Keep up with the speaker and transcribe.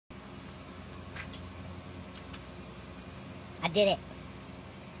I did it.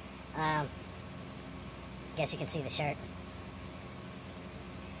 Guess you can see the shirt.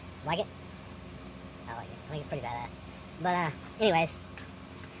 Like it? I like it. I think it's pretty badass. But, anyways,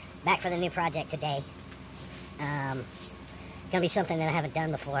 back for the new project today. Gonna be something that I haven't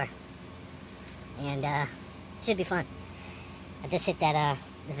done before. And, should be fun. I just hit that,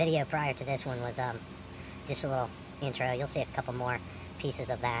 the video prior to this one was, just a little intro. You'll see a couple more pieces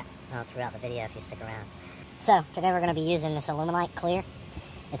of that throughout the video if you stick around. So, today we're going to be using this Illuminite clear.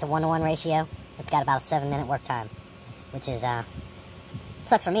 It's a 1-to-1 ratio. It's got about a 7-minute work time, which is,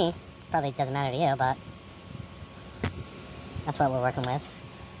 sucks for me. Probably doesn't matter to you, but that's what we're working with.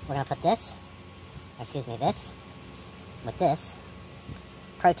 We're going to put this, or excuse me, this, with this,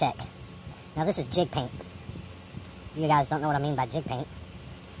 Pro-Tec. Now this is jig paint. If you guys don't know what I mean by jig paint,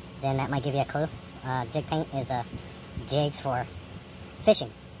 then that might give you a clue. Jig paint is jigs for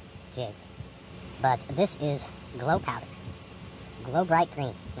fishing jigs. But this is glow powder. Glow bright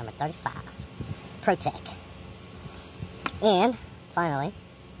green, number 35. Pro-Tec. And, finally,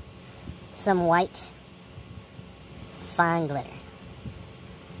 some white fine glitter.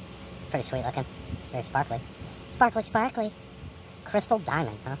 It's pretty sweet looking. Very sparkly. Sparkly, sparkly. Crystal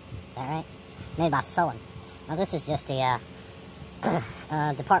diamond, huh? Is that right? Made by Sullen. Now this is just the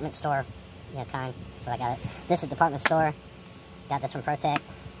department store kind. That's what I got it. This is department store. Got this from Pro-Tec.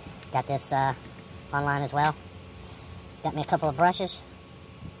 Got this online as well. Got me a couple of brushes.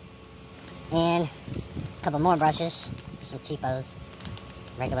 And a couple more brushes. Some cheapos.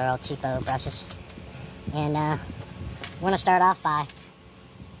 Regular old cheapo brushes. And we're going to start off by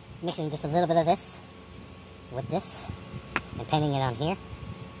mixing just a little bit of this with this. And painting it on here.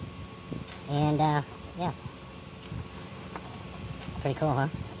 And yeah. Pretty cool, huh?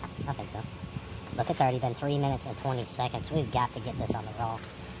 I think so. Look, it's already been 3 minutes and 20 seconds. We've got to get this on the roll.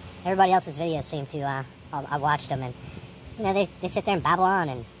 Everybody else's videos seem to, I watched them and, you know, they sit there and babble on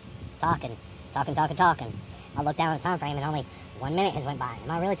and talk. I look down at the time frame and only 1 minute has went by.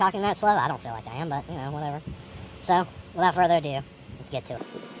 Am I really talking that slow? I don't feel like I am, but, you know, whatever. So, without further ado, let's get to it.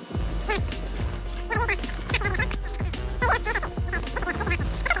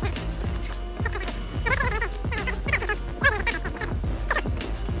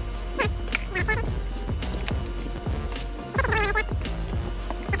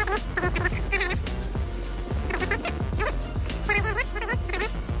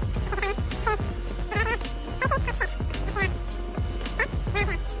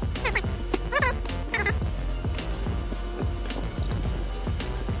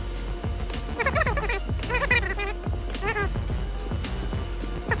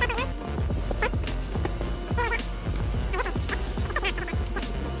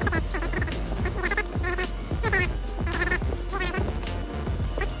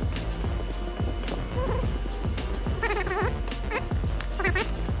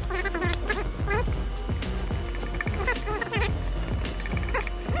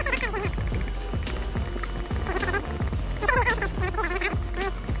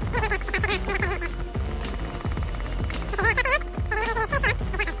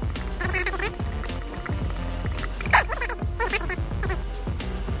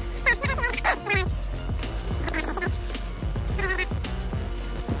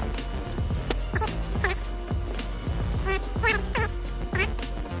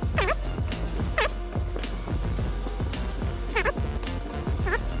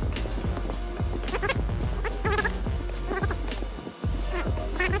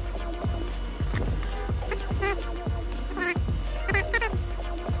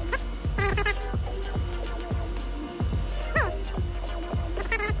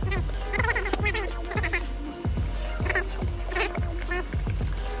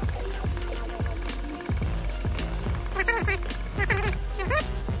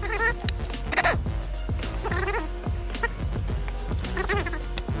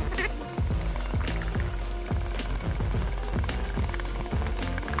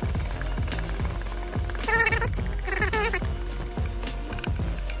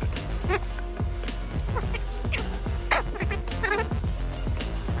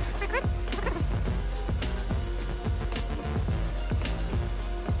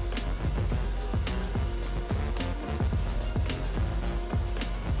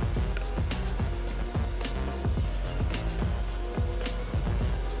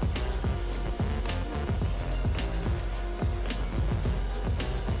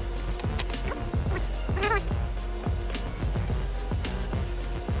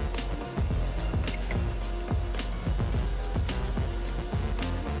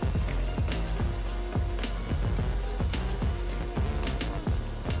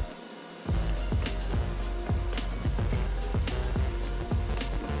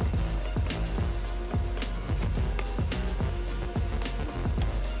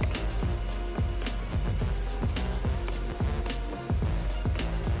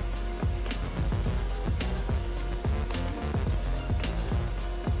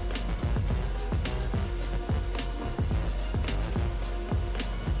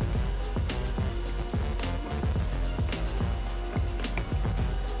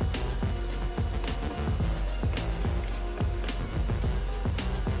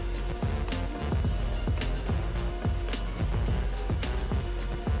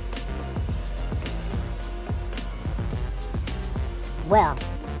 Well,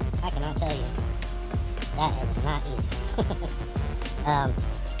 I cannot tell you. That is not easy.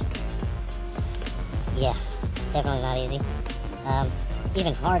 Yeah, definitely not easy.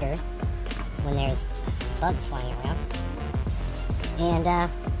 Even harder when there's bugs flying around. And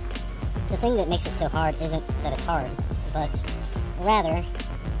the thing that makes it so hard isn't that it's hard, but rather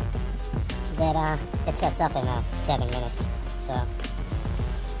that it sets up in 7 minutes. So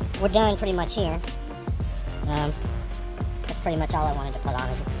we're done pretty much here. That's pretty much all I wanted to put on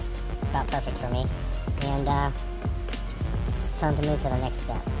it. It's about perfect for me. And it's time to move to the next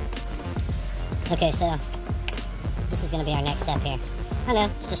step. Okay, so this is going to be our next step here. I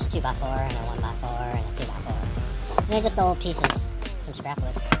know, it's just a 2x4 and a 1x4 and a 2x4. And they're just old pieces, some scrap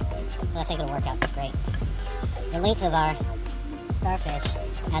wood. But I think it'll work out just great. The length of our Starfish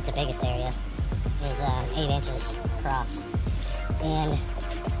at the biggest area is 8 inches across. And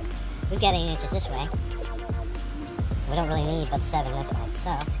we've got 8 inches this way. We don't really need but 7 this way.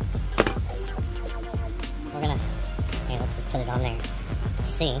 So we're gonna, okay, let's just put it on there.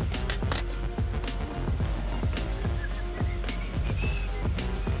 See.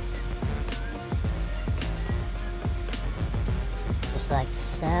 Just like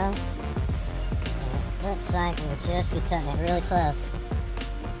so. And it looks like we'll just be cutting it really close.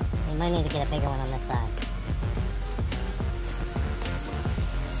 We might need to get a bigger one on this side.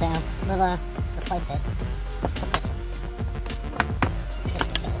 So we'll replace it.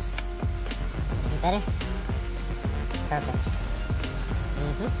 Better? Perfect.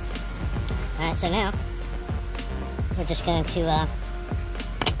 Alright, so now we're just going to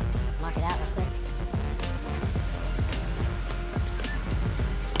mark it out real quick.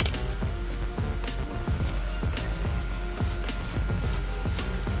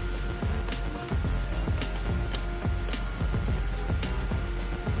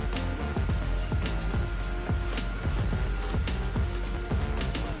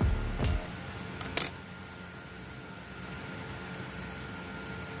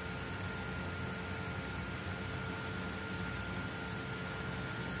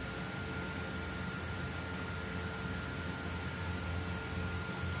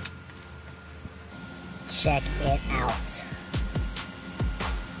 Check it out.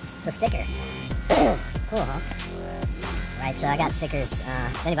 It's a sticker. Cool, huh? Right, so I got stickers.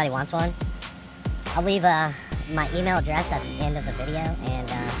 If anybody wants one, I'll leave my email address at the end of the video,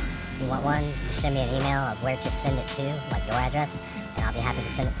 and if you want one, just send me an email of where to send it to, like your address, and I'll be happy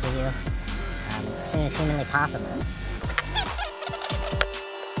to send it to you as soon as humanly possible.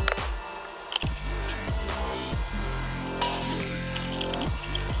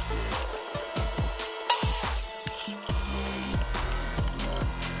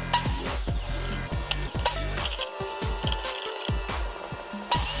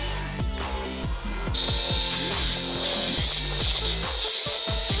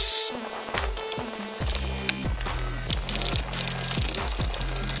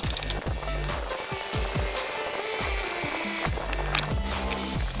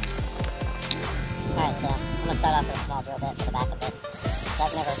 Alright, so I'm going to start off with a small drill bit for the back of this. So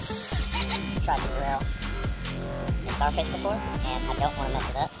I've never tried to drill a Starfish before, and I don't want to mess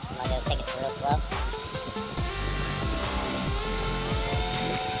it up. I'm going to take it real slow.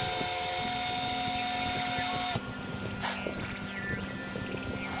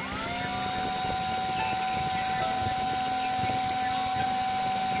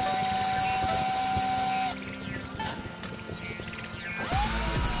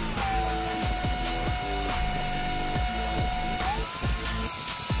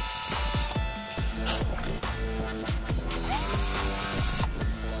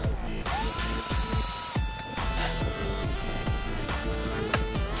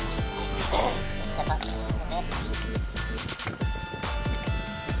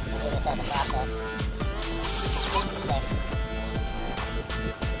 As a process. Safe.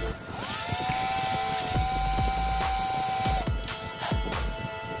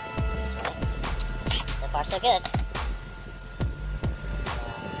 So far, so good.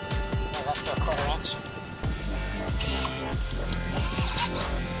 Move up to a 1/4 inch.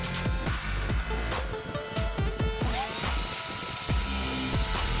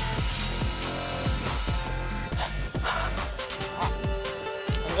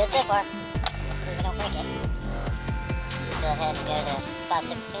 Good so far. Hopefully we don't break it. Go ahead and go to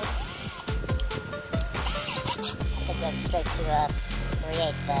 5/16. I could go straight to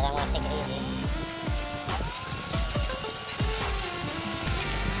 3/8, but I want to take it easy.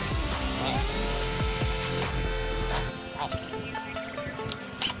 Nice.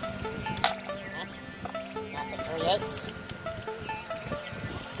 That's a 3/8.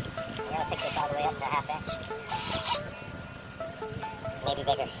 We're going to take this all the way up to 1/2 inch.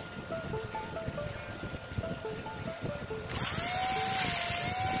 be bigger.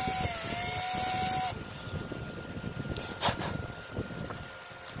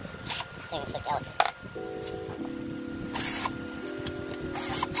 This thing is so delicate.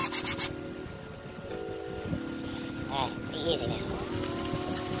 Alright, be easy now.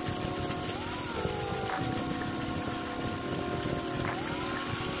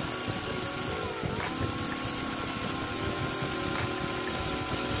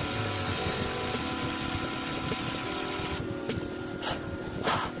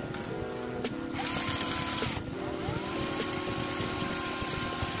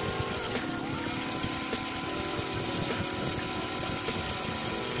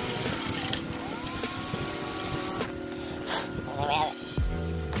 There we have it.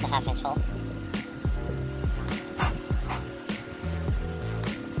 It's a 1/2-inch hole.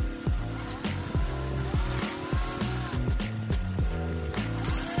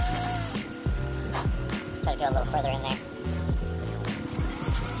 Try to go a little further in there.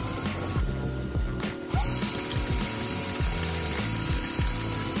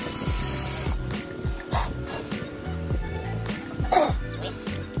 Sweet.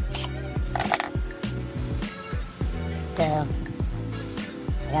 So,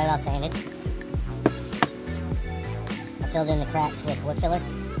 I got it all sanded. I filled in the cracks with wood filler.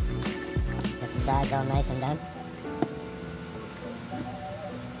 Get the sides all nice and done.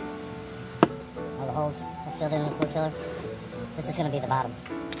 All the holes are filled in with wood filler. This is going to be the bottom.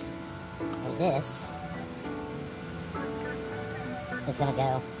 And this is going to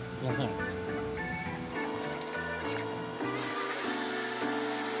go in here.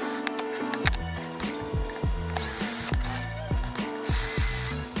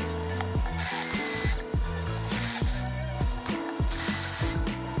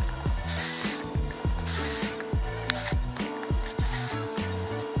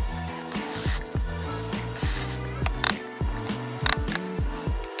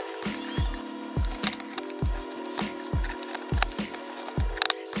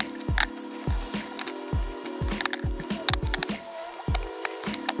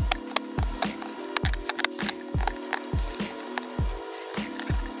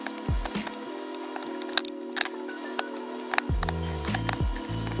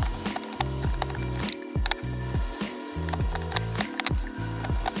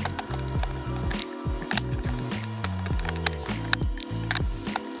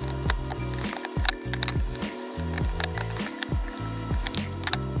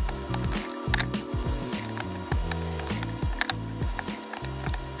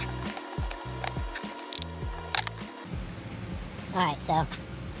 Alright, so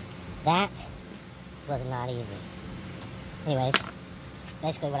that was not easy. Anyways,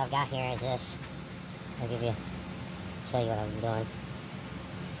 basically what I've got here is this. I'll show you what I'm doing.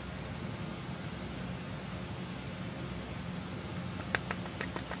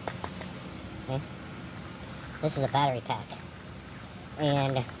 Okay. This is a battery pack.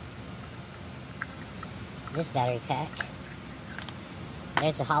 And this battery pack,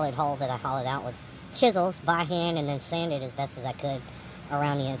 there's the hollowed hole that I hollowed out with chisels by hand and then sanded as best as I could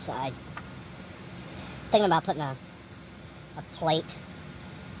around the inside. Thinking about putting a plate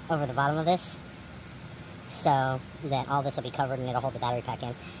over the bottom of this so that all this will be covered and it'll hold the battery pack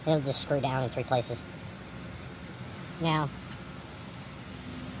in. It'll just screw down in 3 places. Now,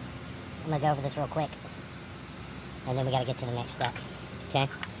 I'm going to go over this real quick and then we got to get to the next step. Okay?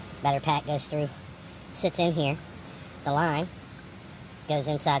 Battery pack goes through, sits in here. The line goes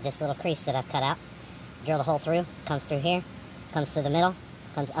inside this little crease that I've cut out. Drill the hole through, comes through here, comes through the middle,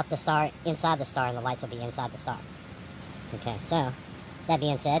 comes up the star, inside the star, and the lights will be inside the star. Okay, so, that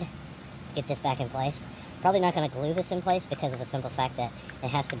being said, let's get this back in place. Probably not going to glue this in place because of the simple fact that it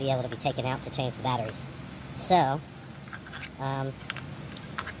has to be able to be taken out to change the batteries. So,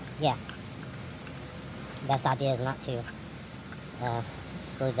 yeah. Best idea is not to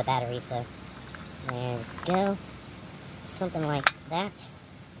screw the battery, so there we go. Something like that.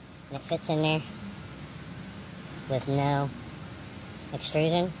 And it fits in there with no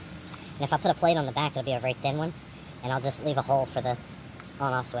extrusion. And if I put a plate on the back, it'll be a very thin one. And I'll just leave a hole for the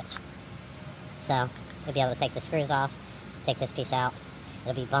on-off switch. So, you'll be able to take the screws off, take this piece out.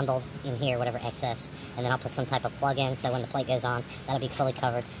 It'll be bundled in here, whatever excess. And then I'll put some type of plug in, so when the plate goes on, that'll be fully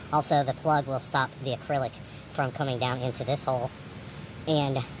covered. Also, the plug will stop the acrylic from coming down into this hole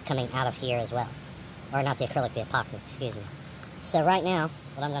and coming out of here as well. Or not the acrylic, the epoxy, excuse me. So right now,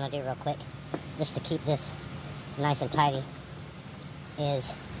 what I'm going to do real quick, just to keep this nice and tidy,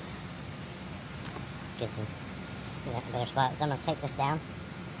 is get some better spot. So I'm going to take this down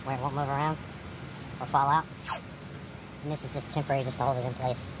where it won't move around or fall out. And this is just temporary, just to hold it in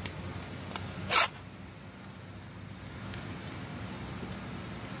place.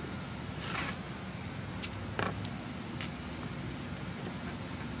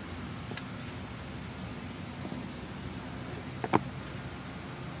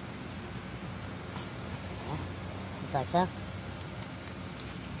 Just like so.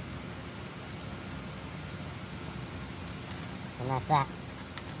 And that's that.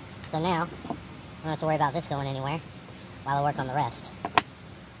 So now, I don't have to worry about this going anywhere while I work on the rest.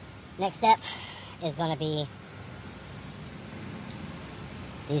 Next step is going to be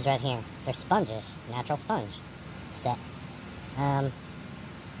these right here. They're sponges, natural sponge set. I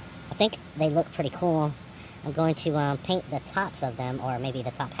think they look pretty cool. I'm going to paint the tops of them, or maybe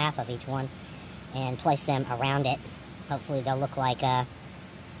the top half of each one, and place them around it. Hopefully they'll look like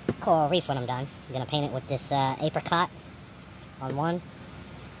coral reef when I'm done. I'm going to paint it with this apricot on one,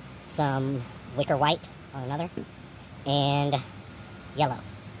 some wicker white on another, and yellow.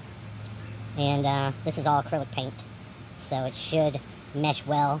 And this is all acrylic paint, so it should mesh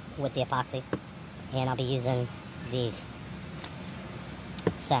well with the epoxy, and I'll be using these.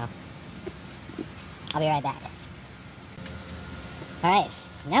 So, I'll be right back. Alright,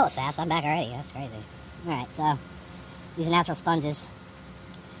 that was fast. I'm back already. That's crazy. Alright, so, these are natural sponges.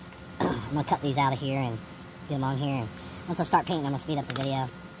 I'm going to cut these out of here and get them on here. And once I start painting, I'm going to speed up the video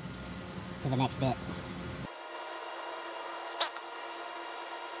to the next bit.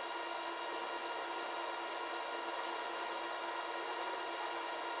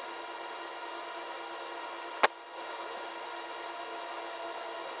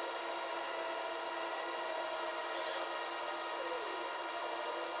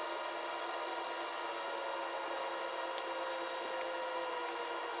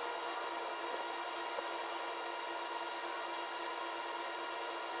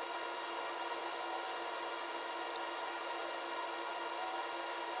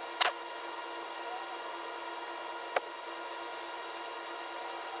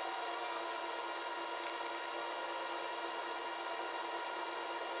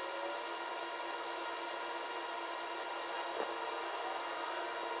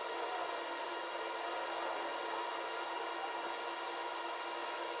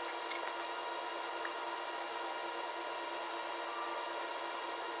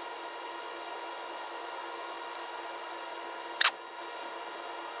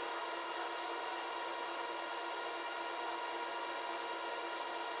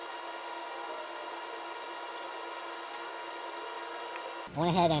 I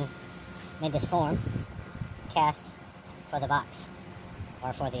went ahead and made this form cast for the box,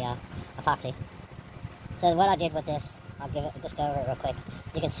 or for the epoxy. So what I did with this, just go over it real quick.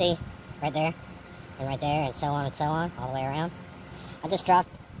 You can see right there, and so on, all the way around. I just dropped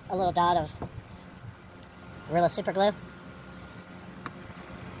a little dot of Gorilla Super Glue.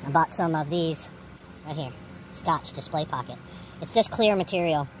 I bought some of these right here, Scotch Display Pocket. It's just clear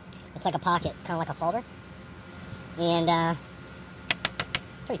material. It's like a pocket, kind of like a folder. And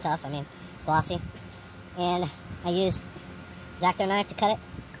it's pretty tough, I mean, glossy. And I used X-Acto knife to cut it.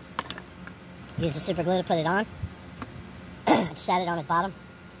 Used the super glue to put it on. Just sat it on its bottom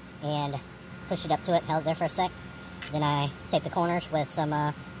and pushed it up to it, held it there for a sec. Then I taped the corners with some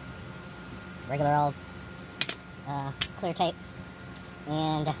regular old clear tape.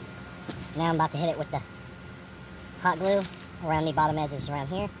 And now I'm about to hit it with the hot glue around the bottom edges around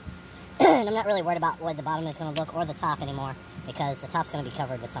here. And I'm not really worried about what the bottom is going to look, or the top anymore, because the top's going to be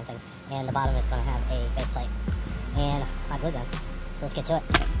covered with something, and the bottom is going to have a base plate and hot glue gun. So let's get to it.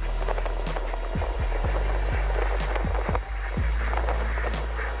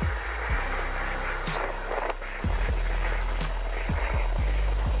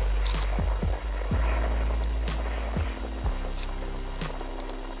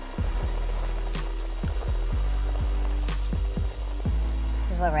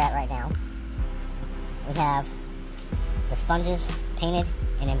 This is where we're at right now. We have the sponges painted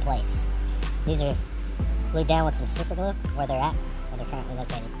and in place. These are glued down with some super glue where they're at, where they're currently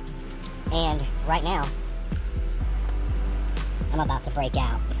located. And right now, I'm about to break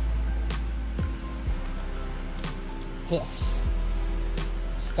out this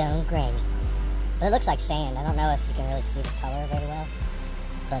stone granules. But it looks like sand. I don't know if you can really see the color very well.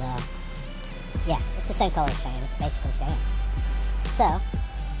 But yeah, it's the same color as sand. It's basically sand. So,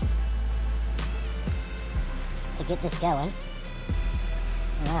 to get this going,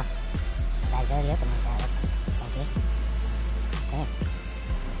 wow, the bag's already open like that. That's funky. Okay,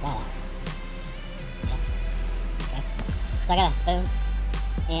 get that out. Okay. So I got a spoon,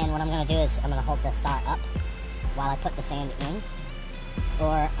 and what I'm going to do is I'm going to hold the star up while I put the sand in,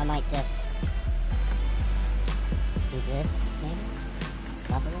 or I might just do this, maybe?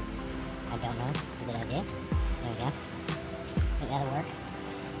 Top of it? I don't know. It's a good idea. There we go. I think that'll work.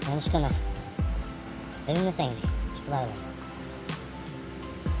 I'm just gonna spoon this in slowly.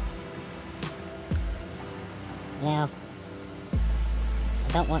 Now,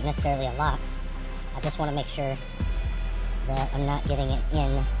 I don't want necessarily a lot. I just want to make sure that I'm not getting it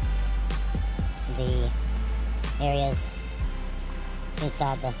in the areas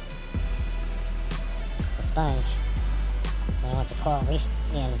inside the sponge. I want the coral reef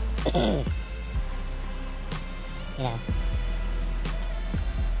in, you know,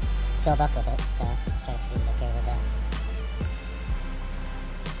 filled up with it, so try to speed it up here with that.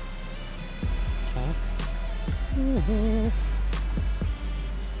 Okay.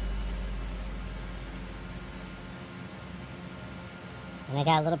 And I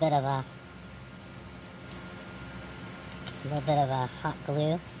got a little bit of hot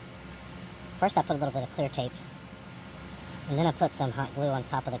glue. First I put a little bit of clear tape, and then I put some hot glue on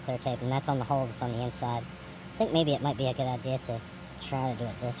top of the clear tape, and that's on the hole that's on the inside. I think maybe it might be a good idea to try to do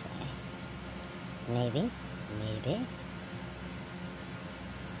it this way. Maybe. There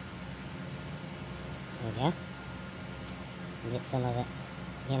we go. Get some of it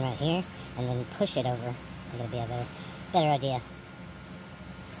in right here, and then push it over. It's gonna be a better idea.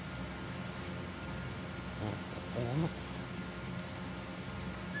 Yeah, let's see that.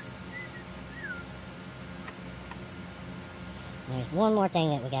 There's one more thing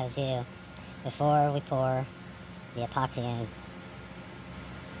that we gotta do before we pour the epoxy in.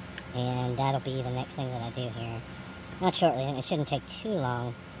 And that'll be the next thing that I do here. Not shortly, it shouldn't take too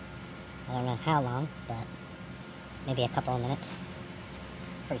long. I don't know how long, but maybe a couple of minutes.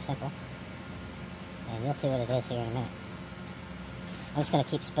 Pretty simple. And you'll see what it is here in a minute. I'm just gonna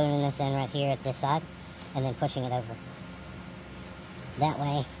keep spooning this in right here at this side, and then pushing it over. That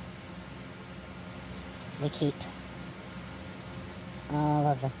way, we keep all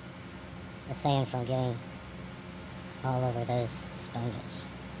of the sand from getting all over those sponges.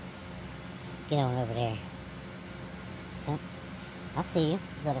 Get on over there. Huh? I see you,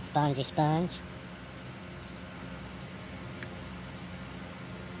 little spongy sponge.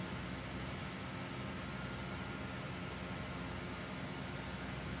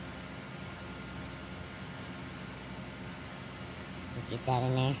 Get that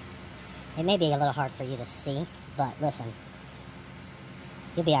in there. It may be a little hard for you to see, but listen,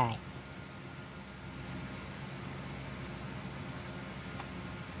 you'll be alright.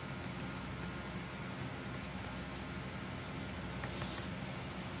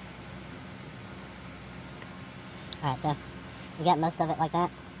 Alright, so we got most of it like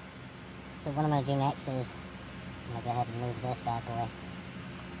that. So what I'm going to do next is I'm going to go ahead and move this bad boy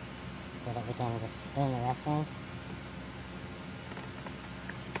so that we can just spoon the rest in.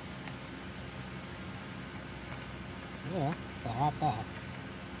 Yeah, stay right there.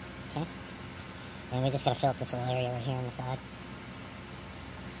 Okay. And we just got to fill up this little area right here on the side.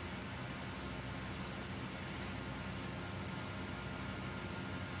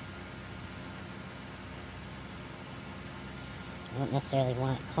 I don't necessarily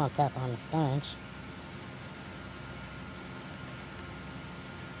want it clumped up on the sponge.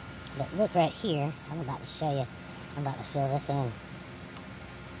 But look right here, I'm about to show you. I'm about to fill this in.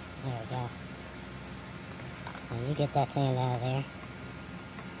 There we go. And you get that sand out of there.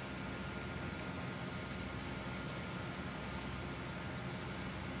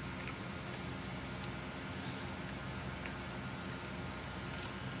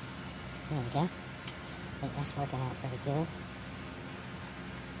 There we go. I think that's working out pretty good.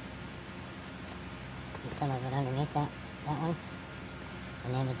 Get some of it underneath that one.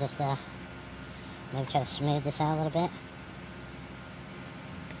 And then we just maybe try to smooth this out a little bit.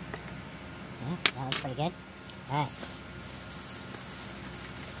 Yeah, that was pretty good. Alright.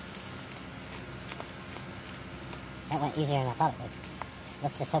 That went easier than I thought it would.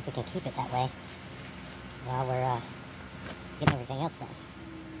 Let's just hope we can keep it that way while we're getting everything else done.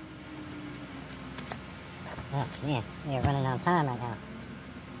 Oh, yeah, we are running out of time right now.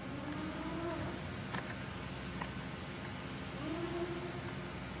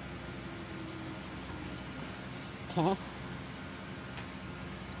 Okay.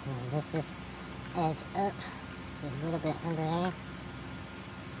 And lift this edge up a little bit under there.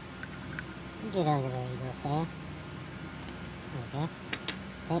 Get under there, you little sand. There we go.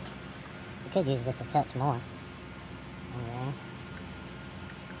 I think we could use just a touch more. Under there.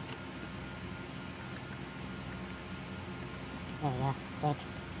 There we go. I think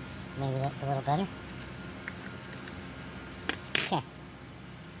maybe that's a little better. Okay.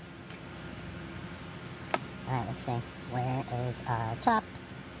 Alright, let's see. Where is our top?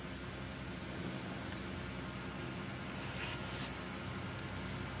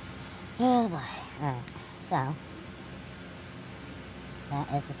 Oh boy. Alright, so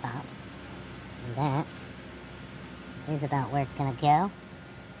that is the top. And that is about where it's going to go.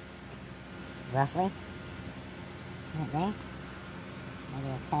 Roughly. Right there. Maybe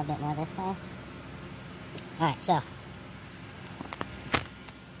a tad bit more this way. Alright, so.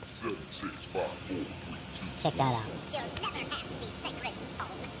 7, 6, 5, 4, 3, 2. Check that out. You'll never have the sacred stone.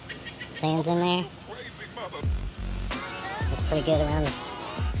 Sand's in there. Looks pretty good around the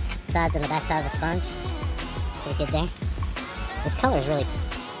sides and the back side of the sponge. Pretty good there. This colors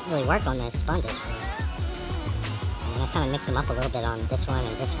really work on those sponges for me. And I kind of mix them up a little bit on this one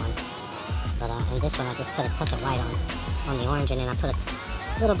and this one. But in this one I just put a touch of white on the orange, and then I put a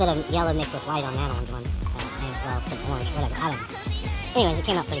little bit of yellow mixed with white on that orange one. And well, some orange, whatever, I don't know. Anyways, it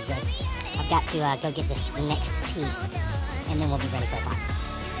came out pretty good. I've got to go get this next piece, and then we'll be ready for epoxy.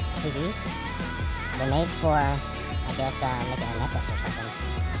 See these? They're made for, I guess, making a necklace or something.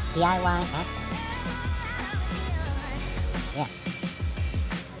 DIY accents. Yeah.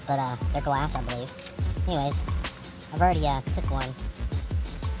 But, they're glass, I believe. Anyways, I've already, took one.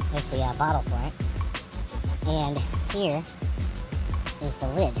 There's the, bottle for it. And here is the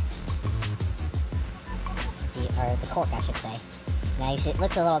lid. Or the cork, I should say. Now, you see, it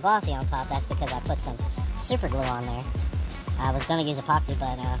looks a little glossy on top. That's because I put some super glue on there. I was going to use epoxy,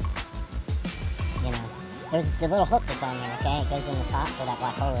 but, you know, there's the little hook that's on there, okay? It goes in the top where that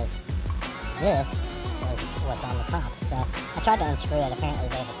black hole is. This was what's on the top. So I tried to unscrew it. Apparently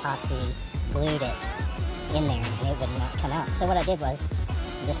they've epoxy glued it in there, and it would not come out. So what I did was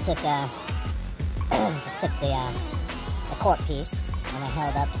I just took the cork piece, and I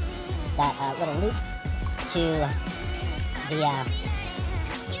held up that little loop to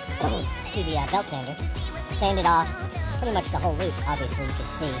the belt sander, sanded off pretty much the whole loop, obviously you can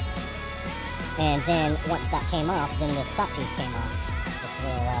see. And then once that came off, then this top piece came off. This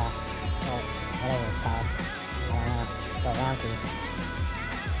little whatever it's called. I don't know. This little round piece.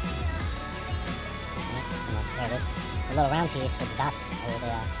 There it is. The little round piece with the dots or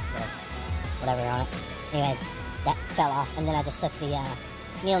the little whatever on it. Anyways, that fell off, and then I just took the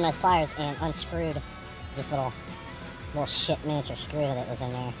needle nose pliers and unscrewed this little shit miniature screw that was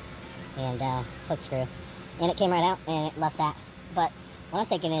in there, and hook screw, and it came right out, and it left that. But what I'm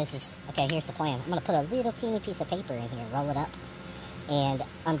thinking is okay, here's the plan. I'm going to put a little teeny piece of paper in here, roll it up, and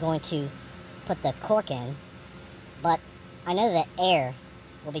I'm going to put the cork in, but I know that air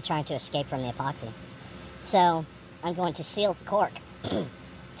will be trying to escape from the epoxy. So I'm going to seal the cork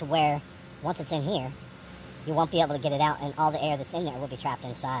to where once it's in here, you won't be able to get it out, and all the air that's in there will be trapped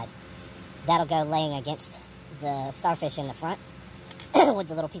inside. That'll go laying against the Starfish in the front with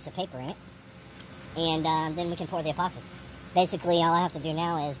the little piece of paper in it, and then we can pour the epoxy. Basically, all I have to do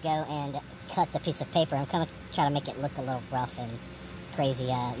now is go and cut the piece of paper. I'm kind of trying to make it look a little rough and crazy, you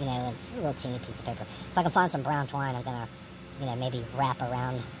know, it's a little teeny piece of paper. If I can find some brown twine, I'm gonna, you know, maybe wrap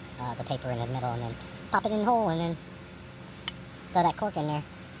around the paper in the middle and then pop it in the hole and then throw that cork in there.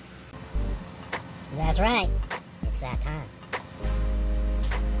 That's right. It's that time.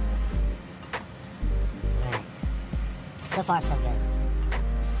 Alright. So far, so good.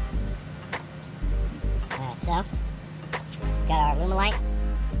 Alright, so got our Lumalite.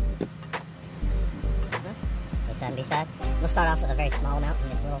 Side and B-side. We'll start off with a very small amount in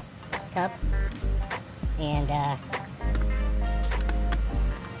this little tub. And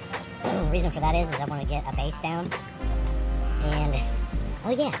the reason for that is I want to get a base down. And, oh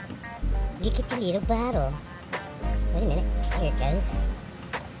yeah, you get the little bottle. Wait a minute, here it goes.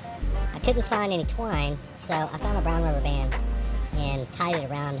 I couldn't find any twine, so I found a brown rubber band and tied it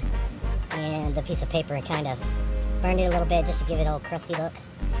around and the piece of paper and kind of burned it a little bit just to give it a little crusty look.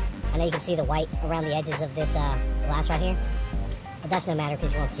 I know you can see the white around the edges of this glass right here, but that's no matter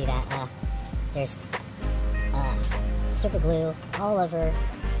because you won't see that. There's super glue all over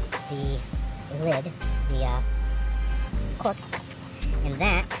the lid, the cork, and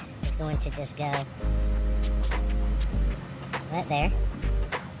that is going to just go right there,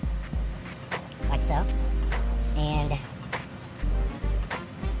 like so, and I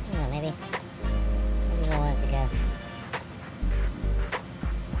don't know, maybe we want it to go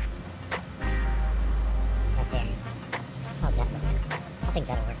I think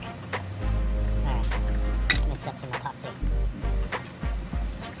that'll work. Alright, mix up some epoxy.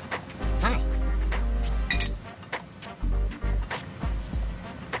 Hi!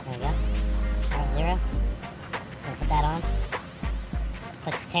 There we go. R0. Gonna put that on.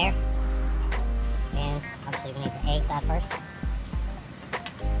 Put the tear. And obviously we need the A side first.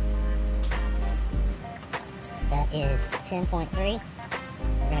 That is 10.3.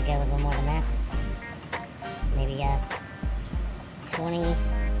 We're gonna go with a little more than that. Maybe 20,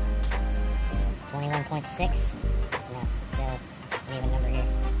 21.6. No, so an even number here.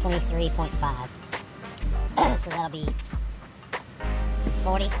 23.5. So that'll be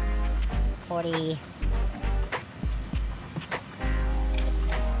 40.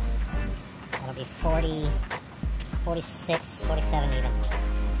 That'll be 40, 46, 47 even.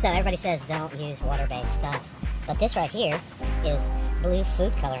 So everybody says don't use water-based stuff. But this right here is blue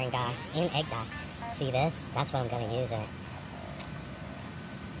food coloring dye in egg dye. See this? That's what I'm going to use in it.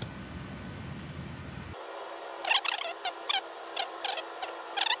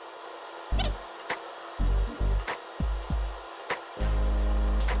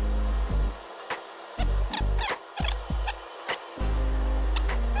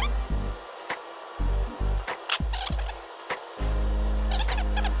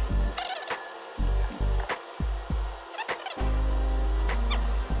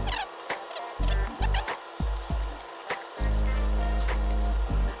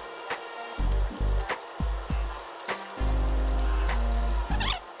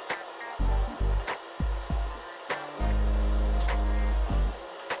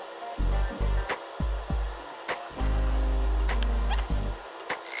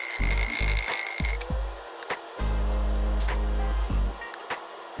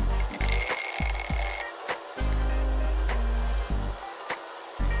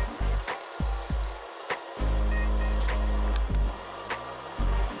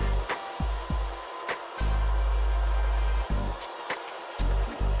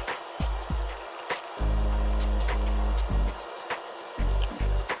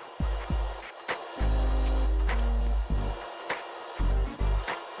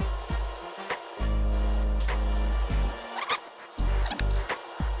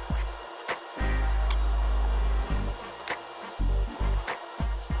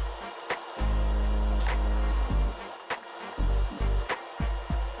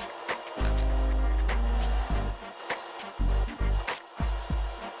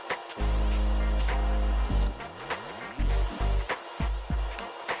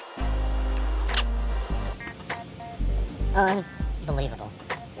 Unbelievable.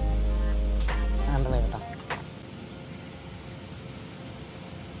 Unbelievable.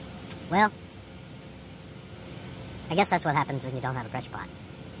 Well, I guess that's what happens when you don't have a pressure pot.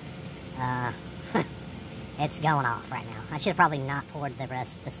 It's going off right now. I should have probably not poured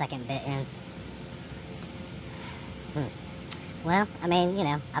the second bit in. Well, I mean, you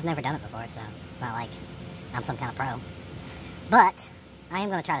know, I've never done it before, so it's not like I'm some kind of pro. But I am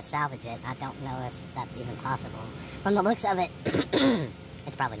going to try to salvage it. I don't know if that's even possible. From the looks of it,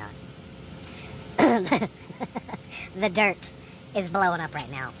 it's probably not. The dirt is blowing up right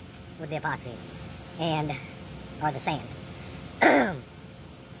now with the epoxy. Or the sand.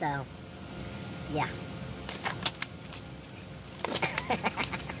 So, yeah.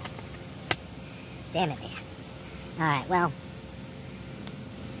 Damn it, man. Alright, well,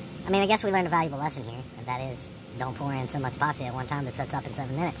 I mean, I guess we learned a valuable lesson here, and that is, don't pour in so much epoxy at one time that sets up in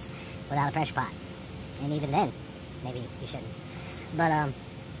 7 minutes without a pressure pot. And even then, maybe you shouldn't. But,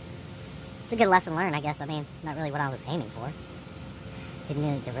 it's a good lesson learned, I guess. I mean, not really what I was aiming for. Didn't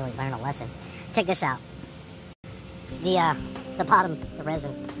need to really learn a lesson. Check this out. The bottom, the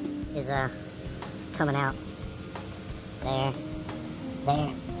resin, is, coming out. There.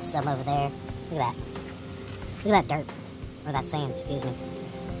 Some over there. Look at that. Look at that dirt. Or that sand, excuse me.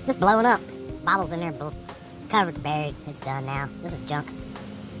 Just blowing up. Bottles in there, covered, buried. It's done now. This is junk.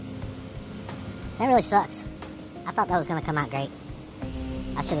 That really sucks. I thought that was going to come out great.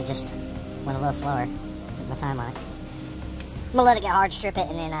 I should have just went a little slower. Took my time on it. I'm going to let it get hard, strip it,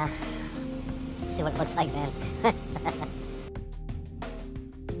 and then see what it looks like then.